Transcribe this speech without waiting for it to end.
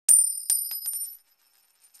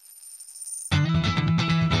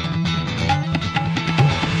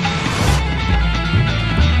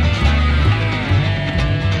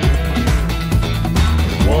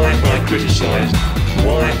criticised?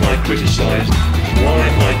 Why am I criticised? Why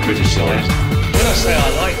am I criticised? When I say I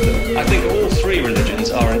like them, I think all three religions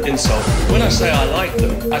are an insult. When I say I like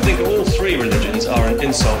them, I think all three religions are an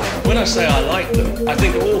insult. When I say I like them, I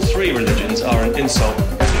think all three religions are an insult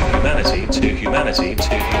to humanity, to humanity, to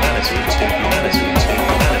humanity, to humanity, to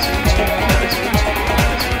humanity, to humanity, to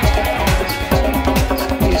humanity.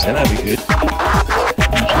 Yes, then that'd be good.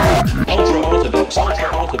 Ultra-Orthodox,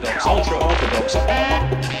 ultra-Orthodox, ultra-Orthodox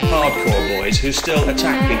hardcore boys who still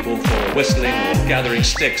attack people for whistling or gathering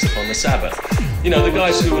sticks upon the Sabbath. You know, the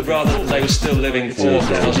guys who would rather that they were still living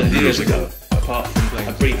 4,000 years ago, apart from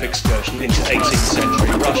a brief excursion into 18th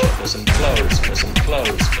century Russia for some clothes, for some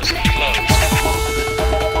clothes, for some clothes.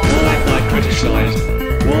 Why am I criticised?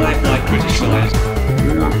 Why am I criticised?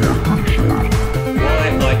 Why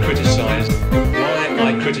am I criticised? Why am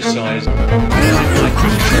I criticised? Why am I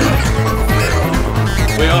criticised?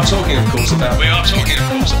 We are talking, of course, about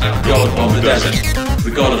God of the desert,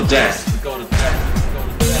 the God of death. The God of death.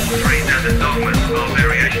 Three desert dogmas are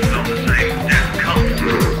variations on the same death cult.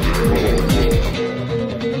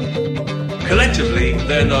 Collectively,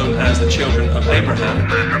 they're known as the children of Abraham.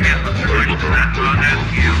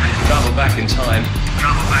 Travel back in time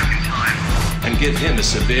and give him a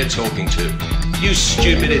severe talking to. You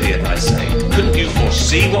stupid idiot, I say. Couldn't you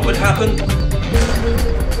foresee what would happen?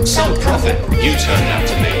 Some prophet you turned out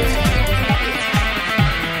to be.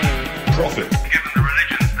 Prophet. Given the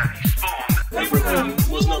religions that he spawned, Abraham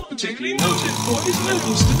was not particularly noted for his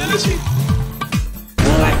mental stability.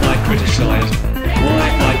 Why am I criticised? Why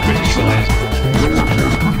am I criticised?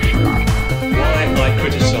 Why am I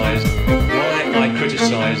criticised? Why am I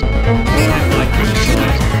criticised? Why am I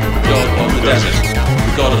criticised? God of the desert,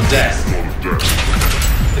 the God of death.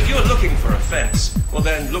 If you're looking for offence, well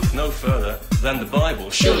then look no further than the Bible.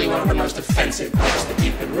 Surely one of the most offensive books that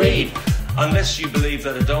you can read. Unless you believe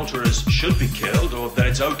that adulterers should be killed, or that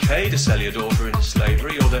it's okay to sell your daughter into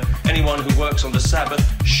slavery, or that anyone who works on the Sabbath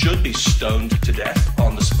should be stoned to death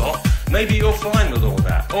on the spot, maybe you're fine with all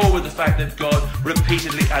that. Or with the fact that God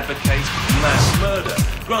repeatedly advocates mass murder.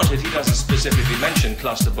 Granted, he doesn't specifically mention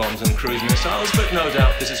cluster bombs and cruise missiles, but no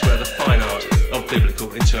doubt this is where the fine art of biblical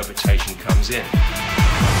interpretation comes in.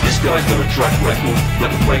 This guy's got a track record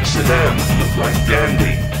that makes Saddam look like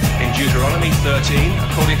Gandhi. In Deuteronomy 13,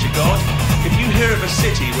 according to God, if you hear of a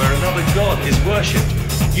city where another god is worshipped,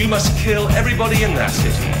 you must kill everybody in that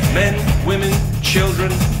city. Men, women,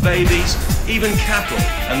 children, babies, even cattle.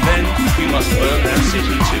 And then you must burn that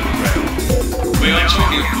city to the ground. We are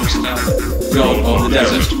talking, of course, about God of the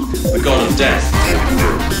desert, the God of death.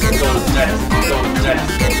 The God of death, the God of death,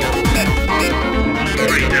 the God of death.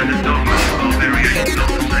 three desert dogmas are variations on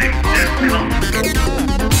the same death cult.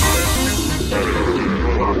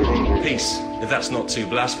 Peace, if that's not too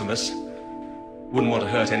blasphemous. Wouldn't want to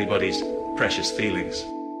hurt anybody's precious feelings.